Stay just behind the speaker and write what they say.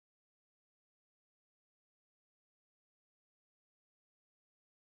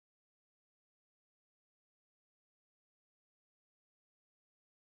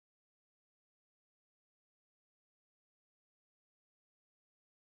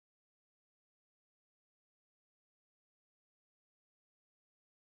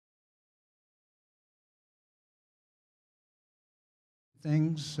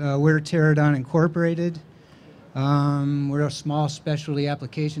things. We're Terydon Incorporated. We're a small specialty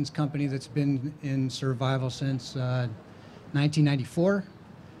applications company that's been in survival since 1994.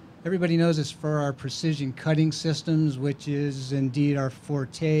 Everybody knows us for our precision cutting systems, which is indeed our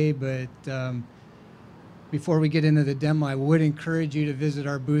forte, but before we get into the demo, I would encourage you to visit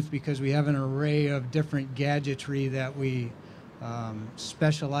our booth because we have an array of different gadgetry that we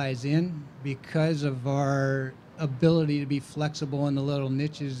specialize in because of our ability to be flexible in the little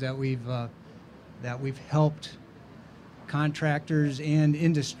niches that we've helped contractors and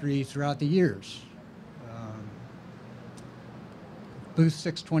industry throughout the years. Booth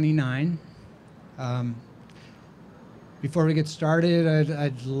 629. Before we get started,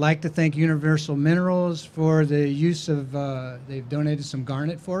 I'd like to thank Universal Minerals for the use of, they've donated some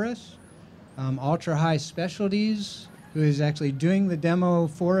garnet for us. Ultra High Specialties, who is actually doing the demo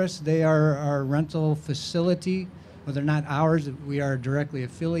for us. They are our rental facility. Well, they're not ours, we are directly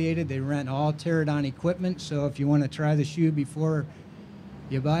affiliated. They rent all Terydon equipment, so if you want to try the shoe before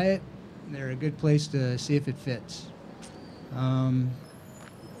you buy it, they're a good place to see if it fits.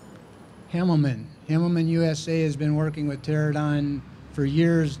 Hammelman USA has been working with Terydon for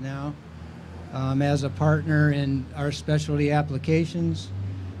years now as a partner in our specialty applications.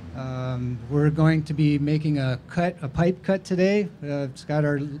 We're going to be making a pipe cut today. It's got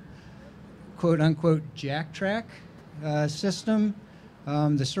our quote-unquote jack track system.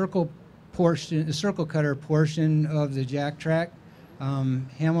 The circle cutter portion of the jack track.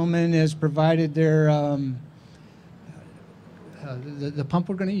 Hammelman has provided their the pump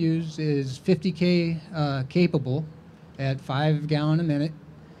we're going to use is 50K capable at 5 gallon a minute,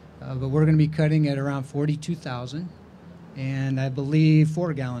 but we're going to be cutting at around 42,000. And I believe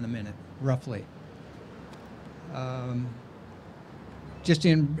 4 gallon a minute, roughly. Just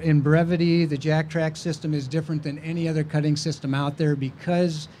in brevity, the jack track system is different than any other cutting system out there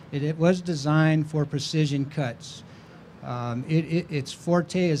because it was designed for precision cuts. Its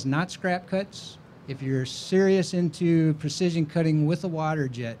forte is not scrap cuts. If you're serious into precision cutting with a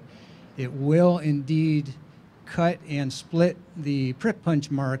WaterJet, it will indeed cut and split the prick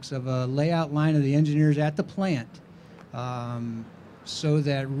punch marks of a layout line of the engineers at the plant. So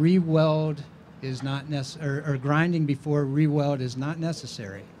that re-weld is not necessary, or grinding before re-weld is not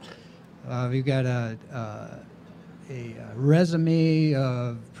necessary. We've got a resume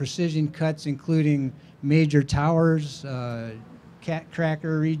of precision cuts, including major towers, cat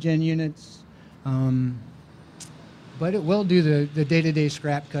cracker regen units, but it will do the day-to-day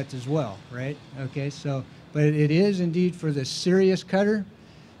scrap cuts as well, right? Okay, so, but it is indeed for the serious cutter.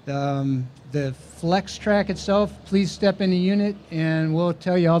 The flex track itself, please step in the unit and we'll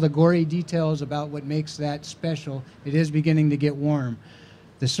tell you all the gory details about what makes that special. It is beginning to get warm.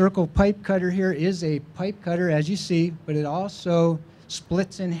 The circle pipe cutter here is a pipe cutter, as you see, but it also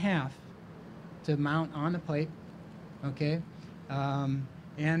splits in half to mount on the pipe, okay?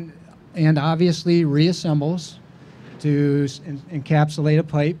 And obviously reassembles to encapsulate a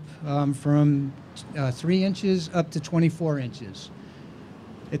pipe from 3 inches up to 24 inches.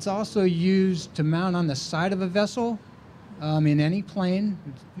 It's also used to mount on the side of a vessel in any plane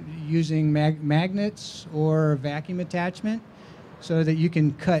using magnets or vacuum attachment so that you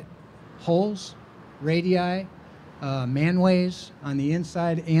can cut holes, radii, manways on the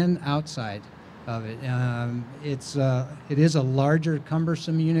inside and outside of it. It is a larger,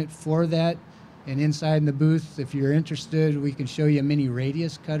 cumbersome unit for that. And inside in the booth, if you're interested, we can show you a mini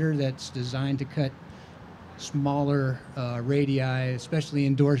radius cutter that's designed to cut smaller radii, especially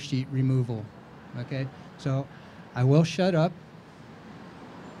in door sheet removal. Okay, so I will shut up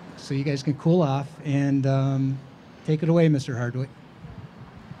so you guys can cool off and take it away, Mr. Hardwick.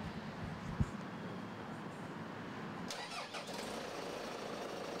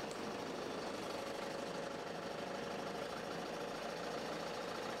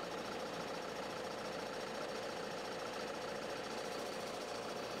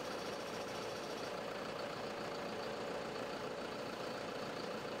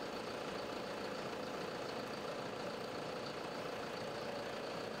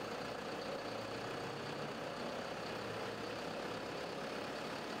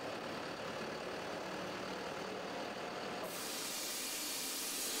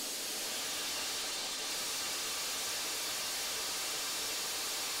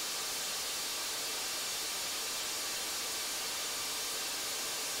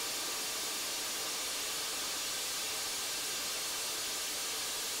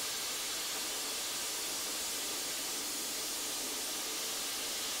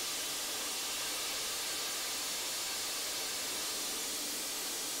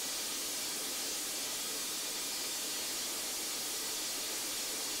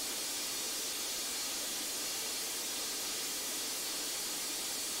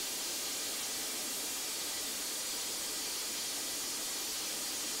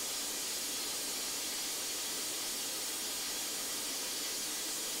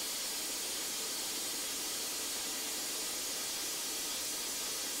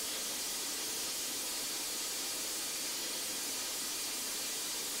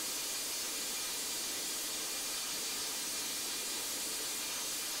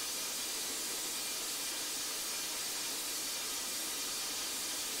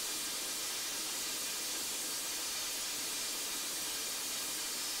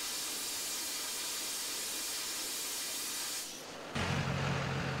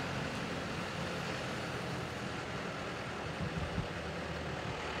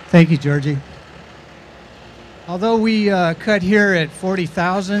 Thank you, Georgie. Although we cut here at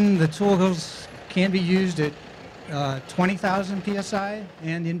 40,000, the tools can be used at 20,000 PSI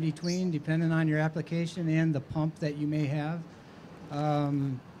and in between, depending on your application and the pump that you may have.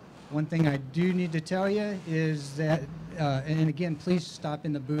 One thing I do need to tell you is that, and again, please stop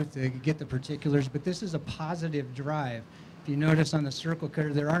in the booth to get the particulars, but this is a positive drive. If you notice on the circle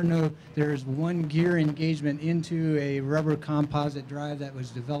cutter, there's one gear engagement into a rubber composite drive that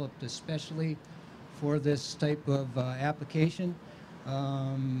was developed especially for this type of application.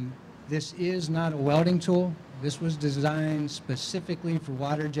 This is not a welding tool. This was designed specifically for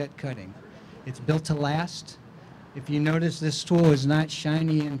water jet cutting. It's built to last. If you notice, this tool is not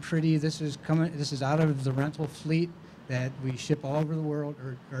shiny and pretty. This is out of the rental fleet that we ship all over the world,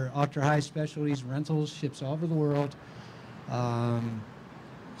 or ultra high specialties rentals ships all over the world.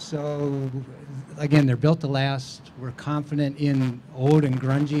 So again, they're built to last. We're confident in old and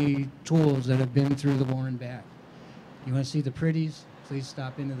grungy tools that have been through the war and back. You want to see the pretties? Please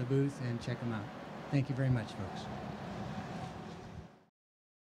stop into the booth and check them out. Thank you very much, folks.